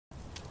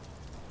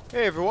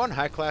Hey everyone,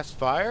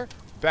 highclassfire,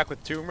 back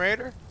with Tomb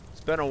Raider.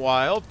 It's been a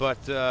while,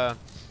 but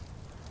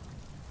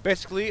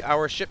basically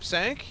our ship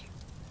sank,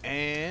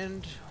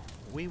 and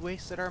we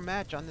wasted our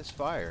match on this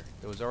fire.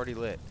 It was already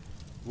lit,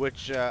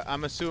 which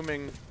I'm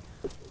assuming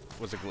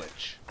was a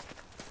glitch.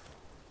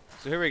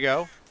 So here we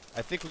go.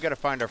 I think we gotta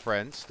find our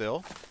friends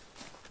still,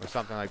 or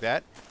something like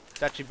that.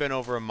 It's actually been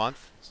over a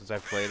month since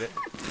I've played it,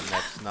 and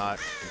that's not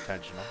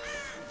intentional.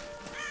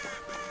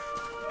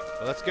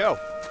 So let's go.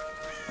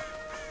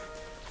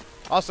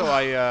 Also,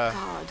 God.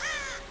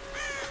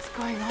 What's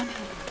going on here?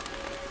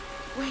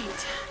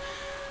 Wait.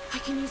 I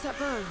can use that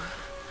bow.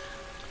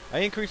 I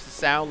increased the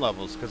sound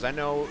levels because I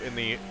know in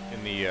the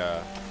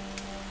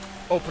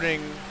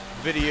opening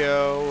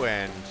video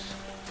and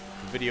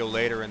the video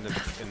later in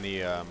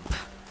the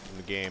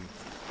game,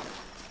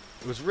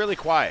 it was really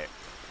quiet,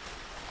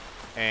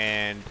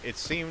 and it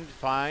seemed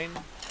fine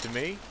to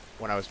me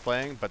when I was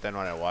playing. But then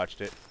when I watched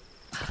it,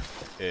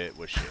 it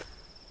was shit.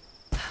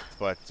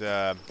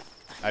 But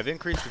I've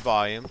increased the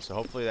volume, so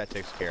hopefully that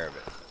takes care of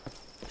it.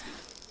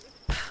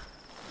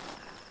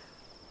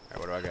 Alright,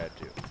 what do I gotta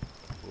do?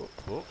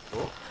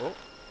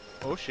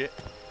 Oh shit.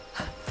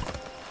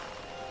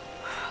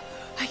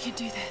 I can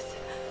do this.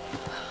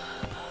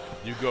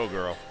 You go,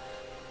 girl.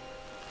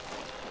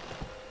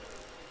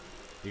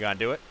 You gonna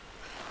do it?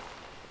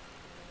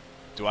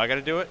 Do I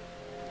gotta do it?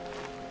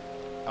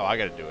 Oh, I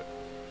gotta do it.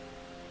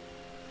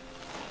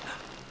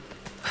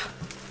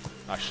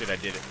 Oh shit, I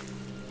did it.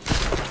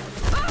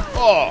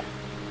 Oh!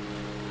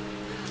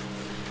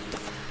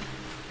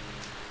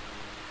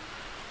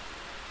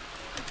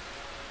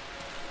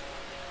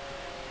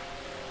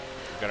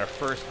 Got our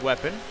first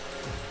weapon.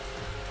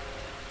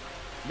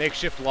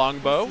 Makeshift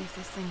longbow. Let's see if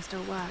this thing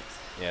still works.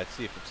 Yeah, let's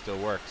see if it still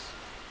works.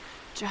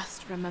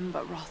 Just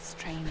remember Roth's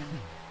training.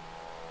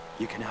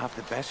 You can have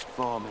the best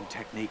form and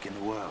technique in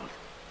the world,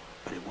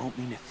 but it won't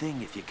mean a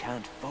thing if you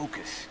can't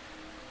focus.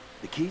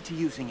 The key to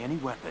using any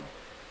weapon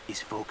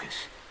is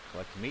focus.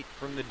 Collect meat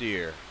from the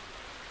deer.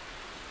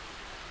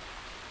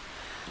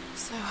 I'm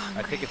so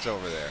hungry. I think it's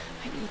over there.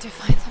 I need to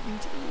find something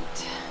to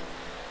eat.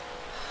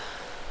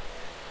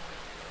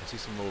 I see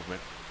some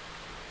movement.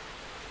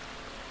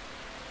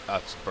 Oh,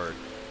 it's a bird.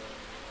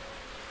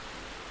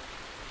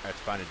 Alright, let's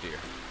find a deer.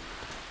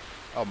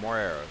 Oh, more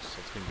arrows.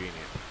 That's convenient.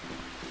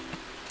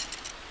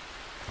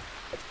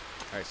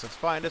 Alright, so let's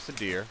find us a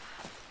deer.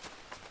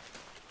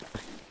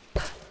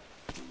 Oh,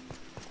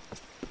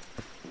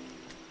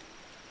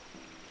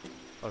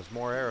 there's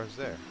more arrows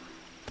there.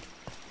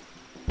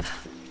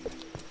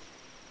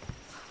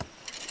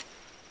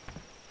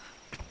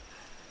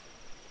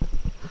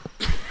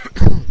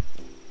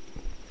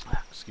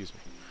 Excuse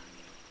me.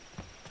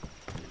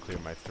 Clear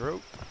my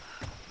throat.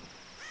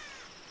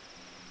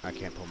 I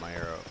can't pull my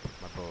arrow,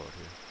 my bow out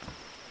here.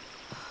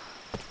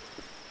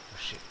 Oh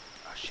shit.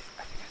 Oh shit.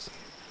 I think I see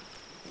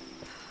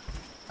it.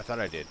 I thought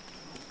I did.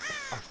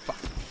 Oh fuck.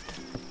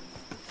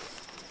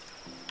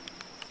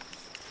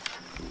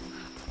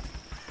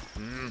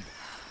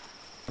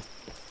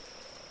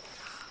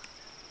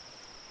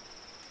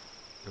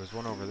 There was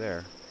one over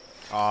there.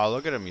 Aw,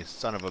 look at him, you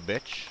son of a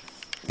bitch.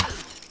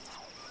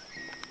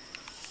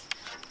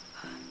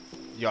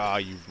 Yeah,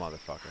 you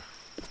motherfucker.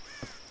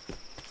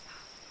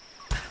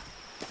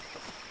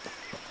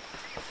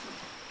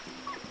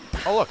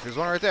 Oh look, there's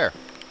one right there.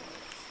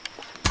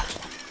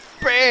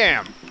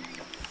 Bam!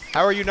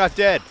 How are you not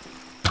dead?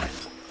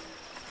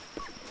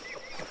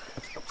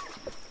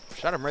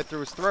 Shot him right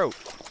through his throat.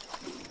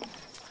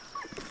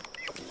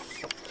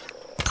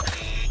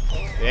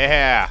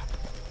 Yeah!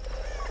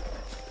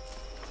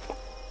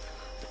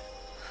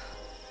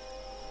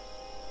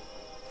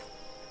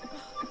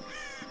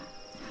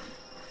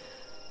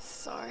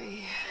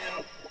 Sorry.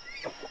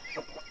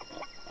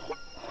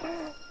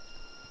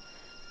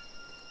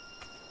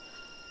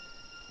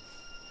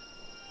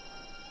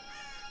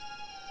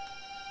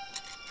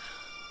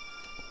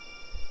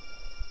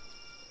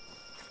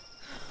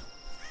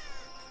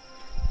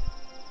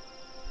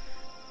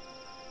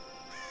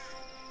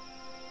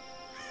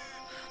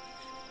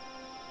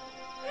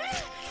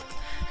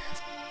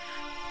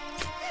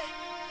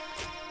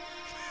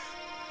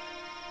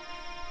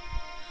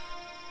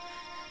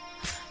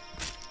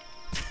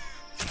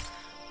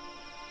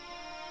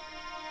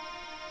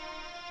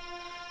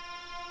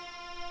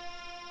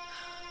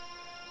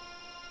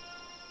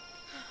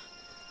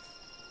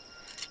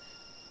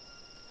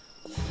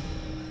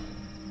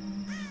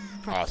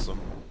 Awesome.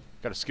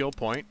 Got a skill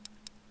point.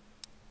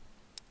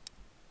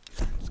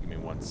 Just give me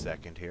 1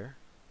 second here.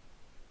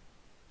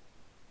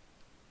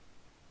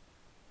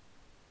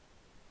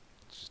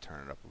 Let's just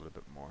turn it up a little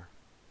bit more.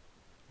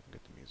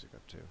 Get the music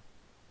up too.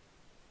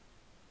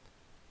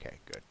 Okay,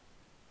 good.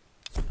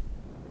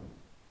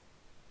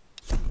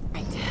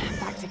 Right,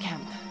 back to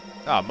camp.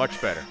 Ah, much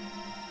better.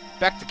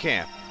 Back to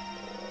camp.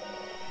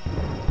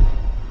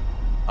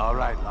 All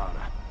right,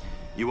 Laura.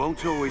 You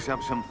won't always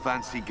have some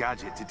fancy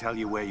gadget to tell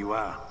you where you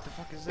are. What the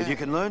fuck is that? If you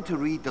can learn to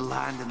read the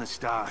land and the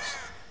stars,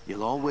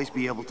 you'll always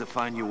be able to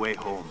find your way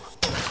home.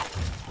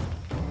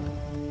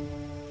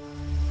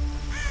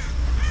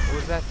 What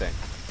was that thing?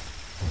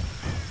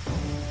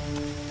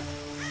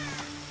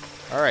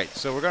 Alright,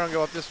 so we're gonna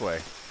go up this way.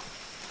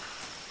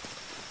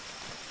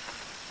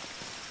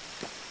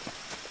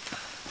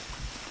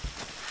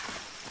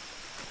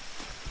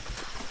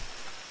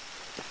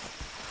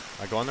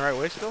 Am I going the right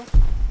way still?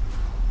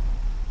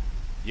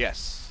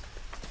 Yes.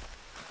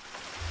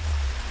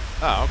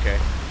 Oh, okay.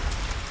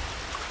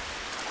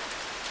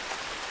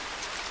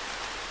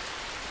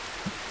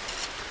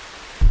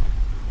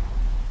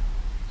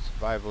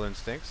 Survival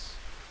instincts.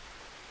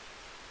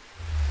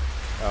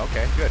 Oh,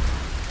 okay, good.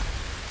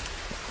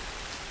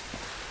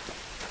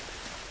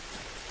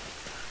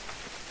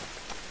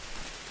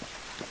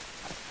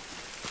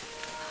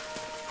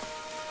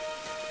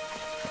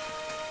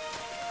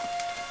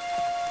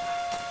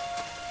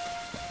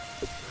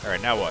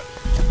 Alright, now what?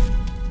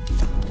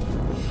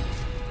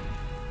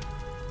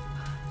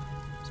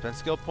 Spend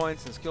skill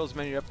points and skills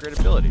menu to upgrade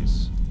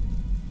abilities.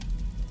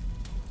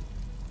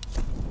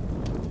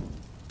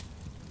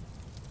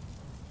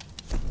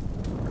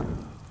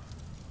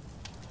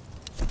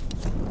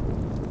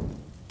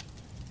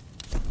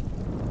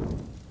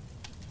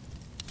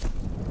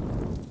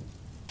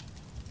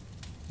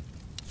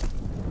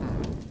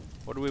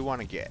 What do we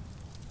want to get?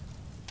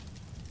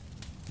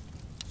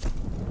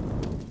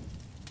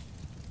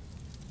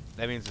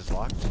 That means it's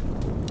locked?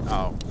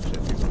 Oh,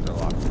 shit, these ones are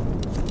locked.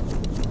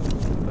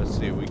 Let's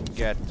see, we can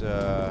get,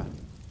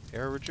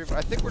 arrow retrieval.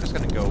 I think we're just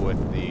gonna go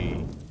with the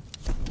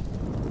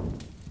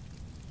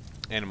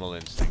animal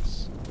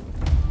instincts.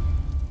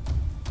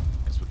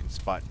 Because we can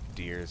spot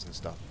deers and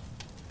stuff.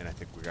 And I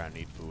think we're gonna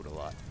need food a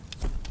lot.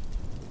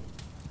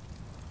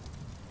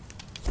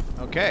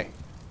 Okay.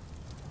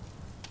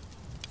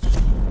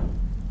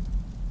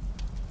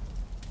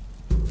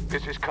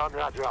 This is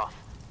Conrad Roth,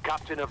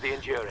 captain of the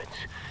Endurance.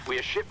 We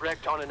are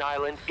shipwrecked on an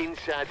island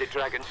inside the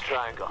Dragon's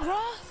Triangle.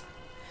 Roth!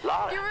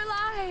 Lara! You're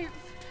alive!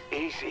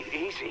 Easy,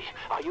 easy.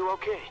 Are you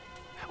okay?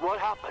 What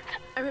happened?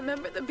 I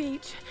remember the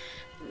beach,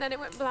 and then it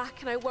went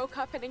black and I woke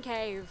up in a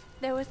cave.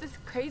 There was this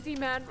crazy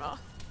man,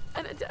 Roth,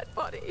 and a dead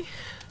body.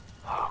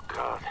 Oh,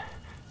 God.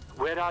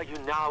 Where are you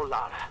now,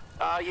 Lara?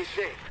 Are you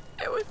safe?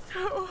 It was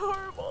so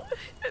horrible.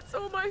 It's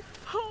all my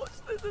fault.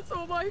 This is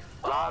all my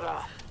fault.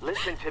 Lara,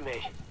 listen to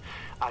me.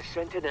 I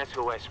sent an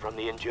SOS from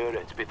the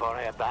Endurance before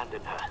I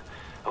abandoned her.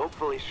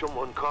 Hopefully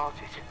someone caught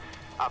it.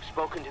 I've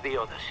spoken to the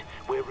others.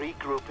 We're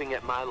regrouping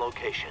at my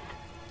location.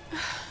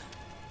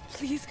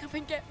 Please come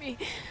and get me.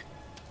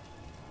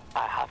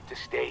 I have to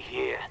stay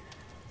here.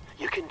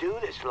 You can do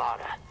this,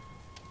 Lara.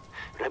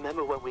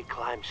 Remember when we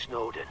climbed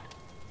Snowden?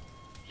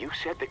 You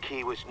said the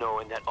key was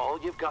knowing that all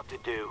you've got to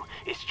do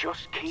is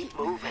just keep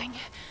moving.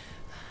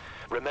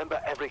 Remember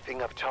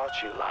everything I've taught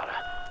you, Lara.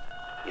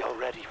 You're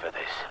ready for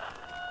this.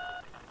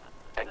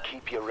 And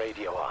keep your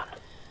radio on.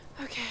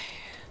 Okay.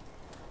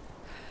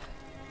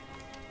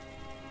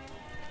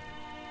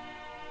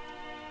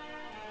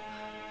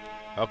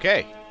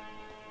 Okay.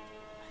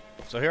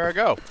 So here I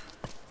go.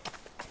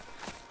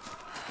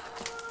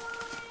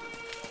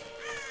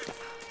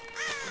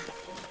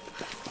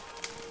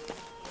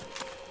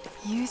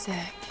 Music.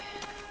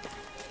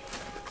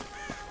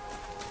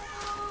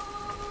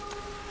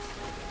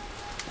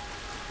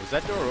 Was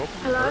that door open?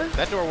 Hello?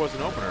 That door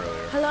wasn't open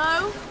earlier.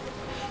 Hello?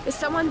 Is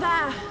someone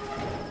there?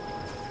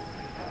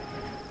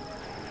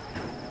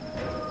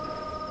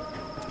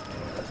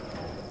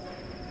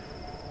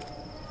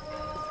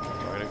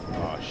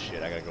 Oh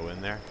shit, I gotta go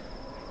in there.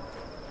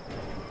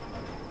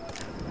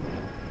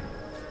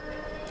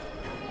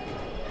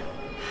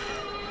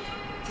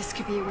 This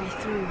could be a way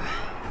through.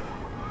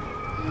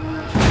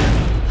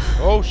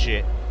 Oh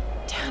shit.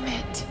 Damn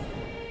it.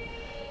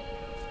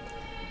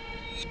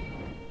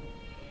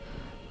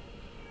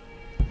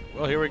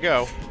 Well, here we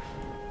go.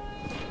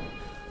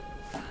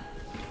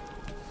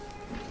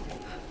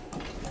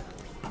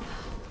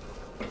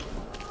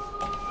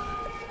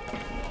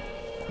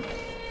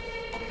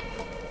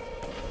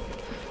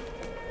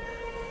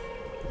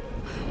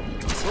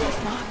 Those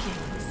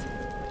markings.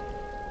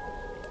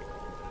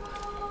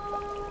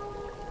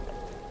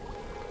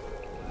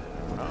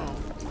 Oh.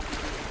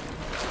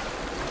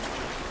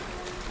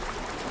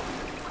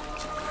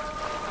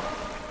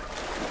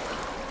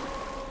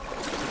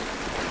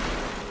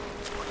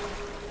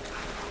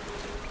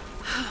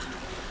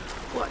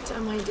 What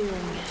am I doing?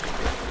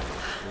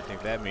 What do you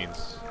think that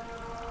means?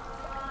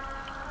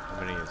 How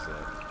many is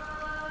that?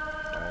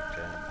 5,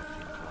 10,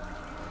 15,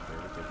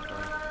 20, 30,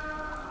 35.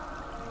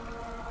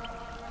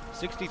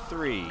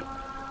 63.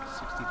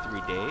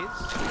 63 days?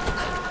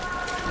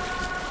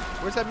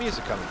 Where's that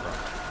music coming from?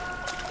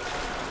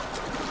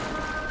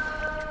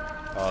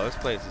 Oh, this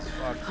place is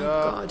fucked Oh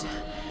up. God.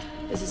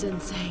 This is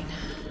insane.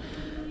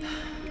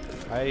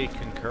 I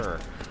concur.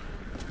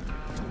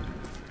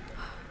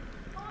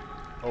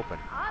 Open.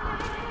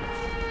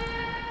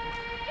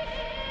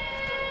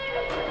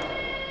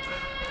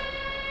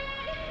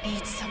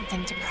 Need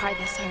something to pry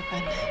this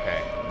open.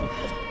 Okay.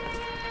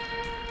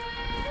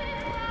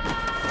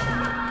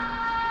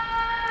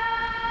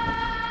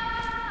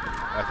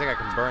 I think I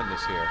can burn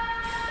this here.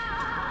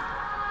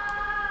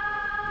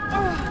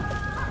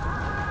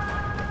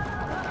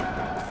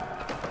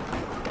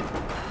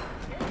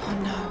 Oh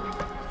no.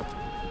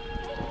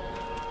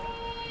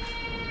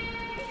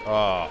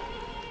 Oh.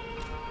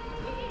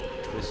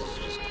 This is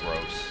just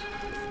gross.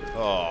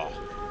 Oh.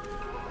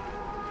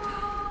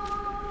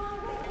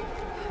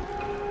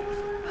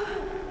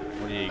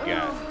 What do you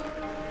got?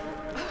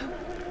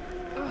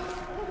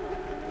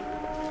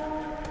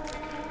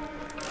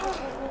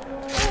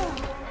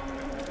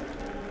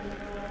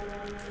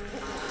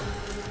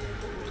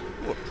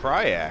 Ooh, a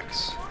pry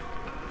axe.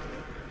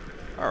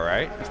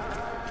 Alright.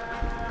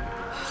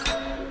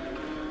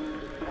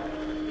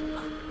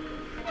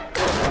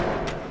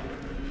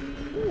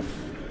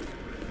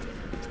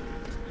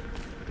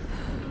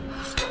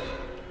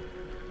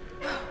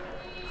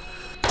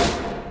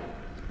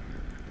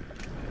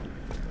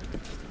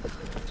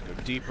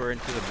 Deeper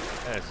into the...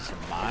 is this a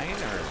mine,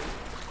 or...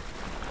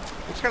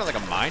 Looks kind of like a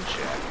mine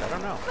shaft. I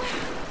don't know.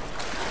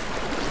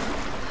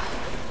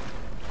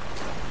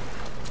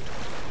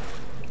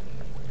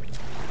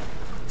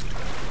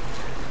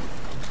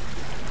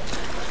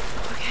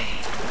 Okay.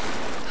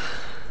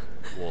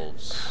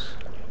 Wolves.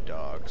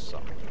 Dogs.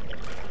 Something.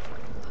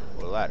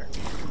 Or a ladder.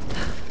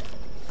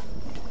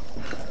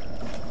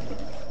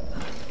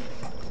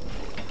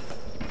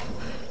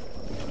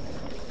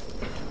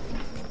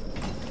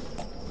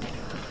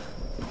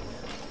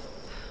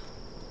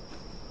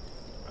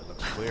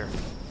 Clear.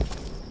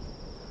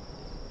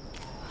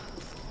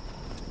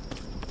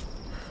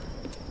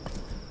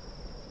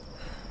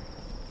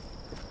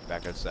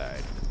 Back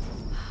outside.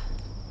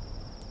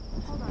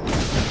 Hold on. I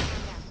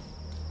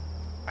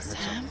heard Sam?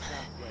 something.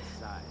 Southwest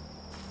side.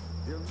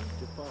 They'll need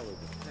to follow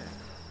the path.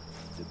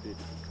 It's a bit of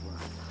a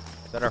climb.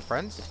 Is that our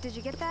friends? Did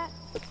you get that?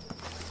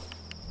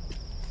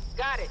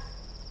 Got it.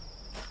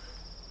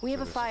 We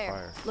have a There's a fire.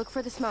 fire. Look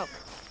for the smoke.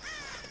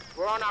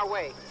 We're on our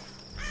way.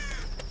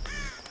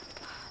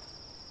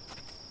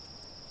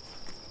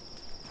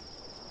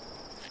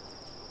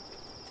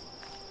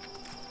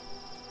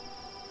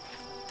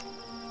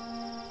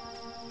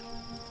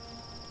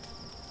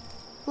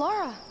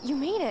 Laura, you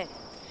made it.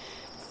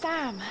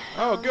 Sam.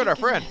 Oh, good, our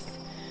friend. goodness.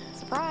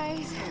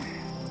 Surprise.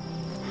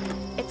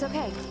 It's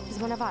okay. He's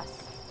one of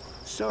us.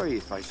 Sorry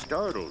if I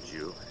startled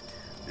you.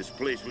 This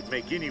place would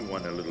make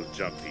anyone a little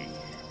jumpy.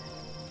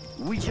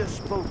 We just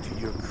spoke to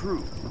your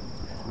crew.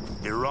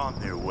 They're on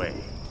their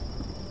way.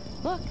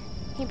 Look,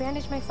 he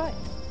bandaged my foot.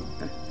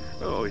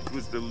 Oh, it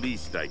was the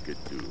least I could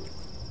do.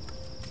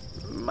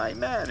 My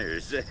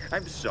manners.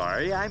 I'm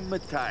sorry, I'm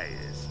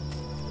Matthias.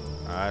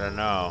 I don't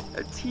know.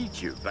 A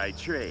teacher by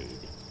trade.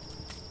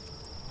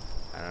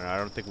 I don't know. I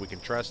don't think we can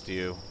trust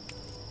you.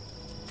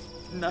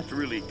 Not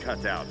really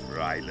cut out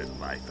for island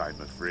life, I'm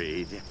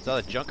afraid. It's all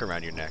that junk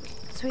around your neck.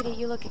 Sweetie,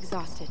 you look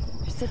exhausted.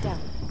 Sit down.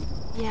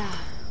 Yeah.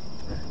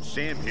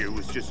 Sam here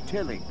was just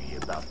telling me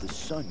about the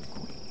Sun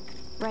Queen.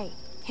 Right,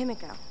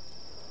 Himiko.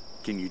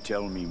 Can you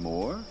tell me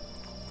more?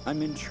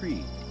 I'm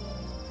intrigued.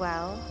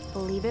 Well,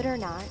 believe it or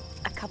not,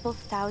 a couple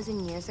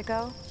thousand years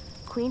ago,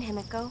 Queen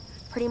Himiko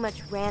pretty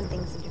much ran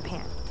things in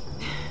Japan.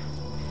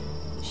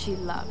 She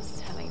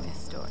loves telling this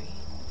story.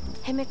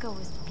 Himiko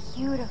was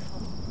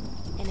beautiful,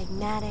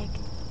 enigmatic,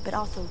 but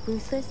also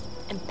ruthless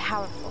and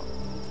powerful.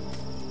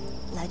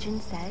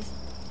 Legend says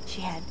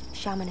she had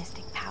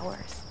shamanistic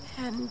powers.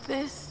 And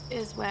this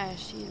is where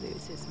she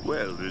loses me.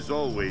 Well, there's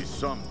always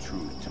some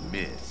truth to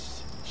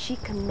miss. She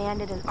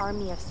commanded an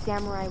army of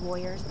samurai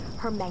warriors,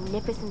 her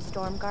magnificent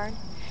storm guard.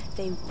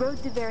 They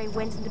rode the very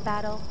winds into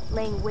battle,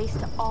 laying waste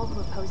to all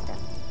who opposed them.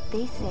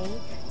 They say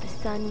the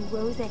sun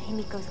rose at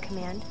Himiko's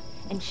command,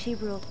 and she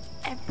ruled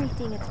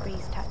everything its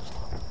rays touched,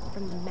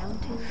 from the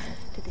mountains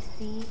to the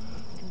sea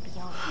and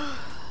beyond.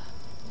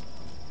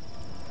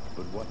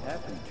 But what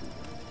happened to her?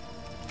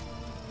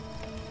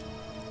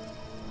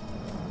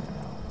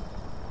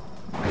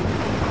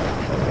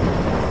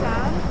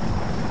 Sam?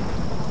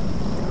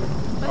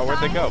 Oh,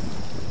 where'd they go?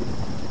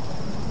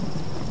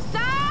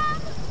 Sam!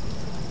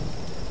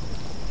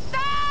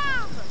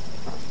 Sam!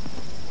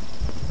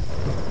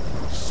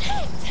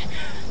 Shit!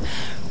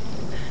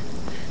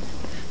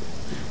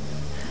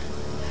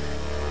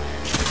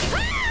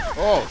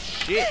 Oh,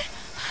 shit.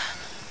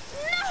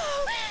 No!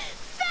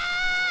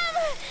 Sam!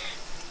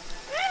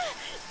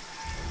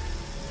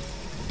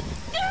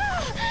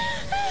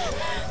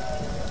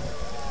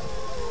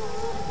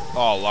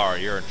 Oh, Laura,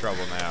 you're in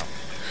trouble now.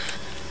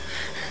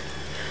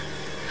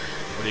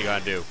 What are you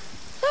gonna do?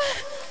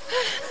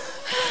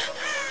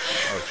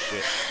 Oh,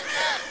 shit.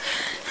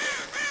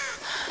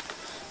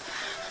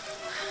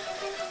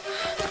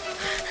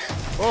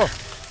 Oh!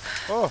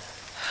 Oh!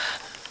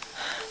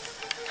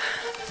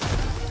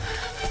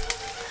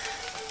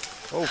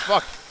 Oh,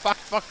 fuck! Fuck,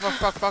 fuck, fuck,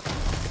 fuck, fuck!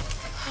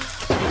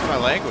 Excuse my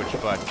language,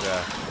 but,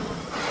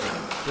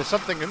 there's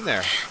something in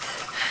there.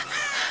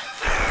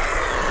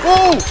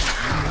 Whoa!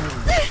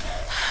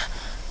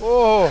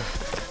 Whoa!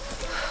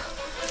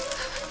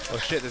 Oh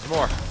shit, there's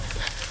more.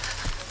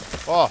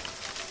 Oh!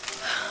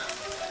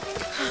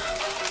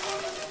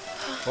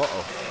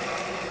 Uh-oh.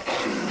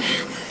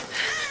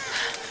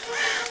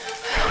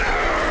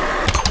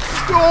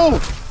 Oh!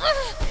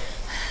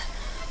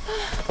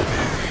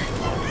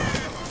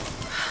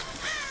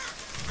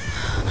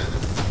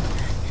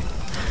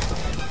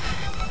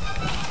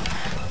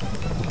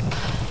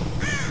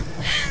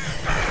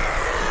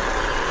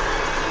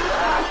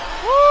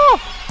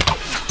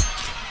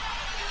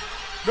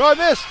 No, I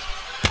missed!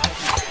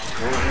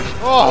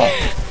 Oh!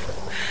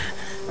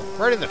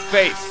 Right in the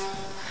face.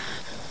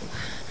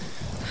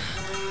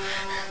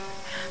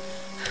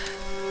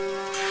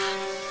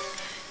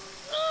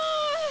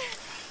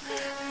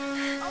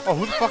 Oh,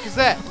 who the fuck is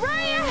that?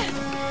 Ryan!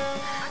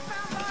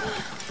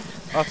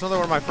 Oh, it's another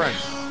one of my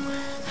friends.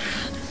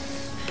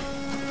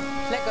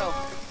 Let go.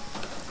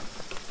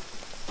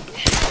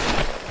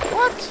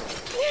 What?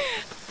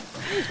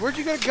 Jeez, where'd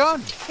you get a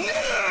gun?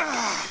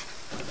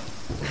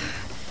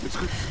 It's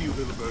good to see you,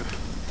 little bird.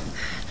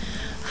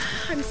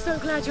 I'm so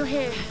glad you're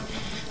here.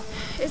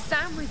 Is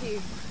Sam with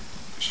you?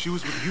 She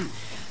was with you.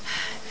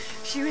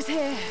 She was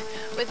here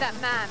with that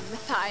man,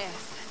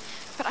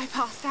 Matthias. But I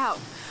passed out.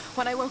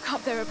 When I woke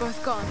up, they were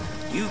both gone.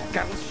 You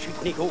can't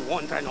shoot Nico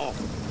wandering off.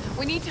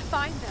 We need to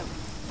find them.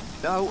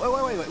 No,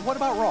 wait. What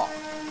about Raw?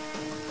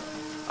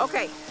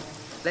 Okay,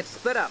 let's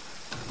split up.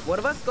 One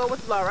of us go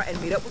with Laura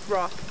and meet up with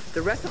Roth.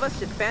 The rest of us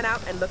should fan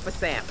out and look for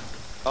Sam.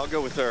 I'll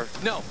go with her.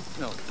 No.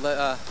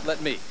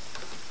 Let me.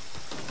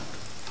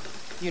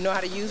 You know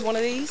how to use one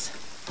of these?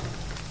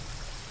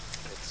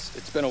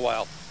 It's been a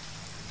while.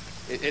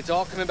 It's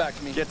all coming back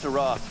to me. Get to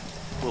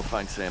Roth. We'll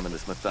find Sam and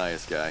this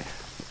Matthias guy.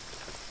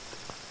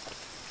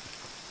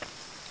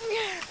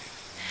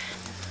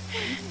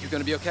 You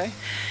gonna be okay?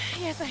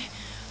 Yes, I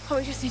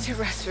probably just need to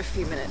rest for a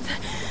few minutes.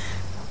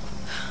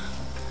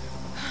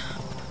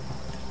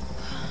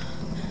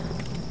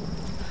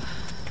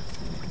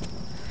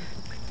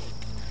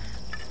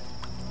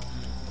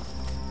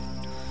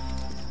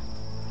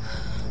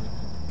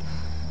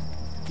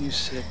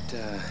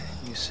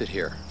 You sit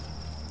here.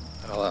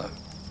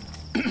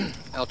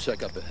 I'll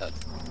check up ahead.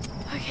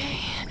 Okay.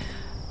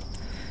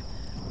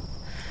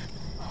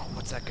 Oh,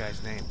 what's that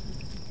guy's name?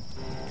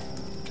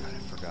 God, I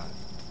forgot.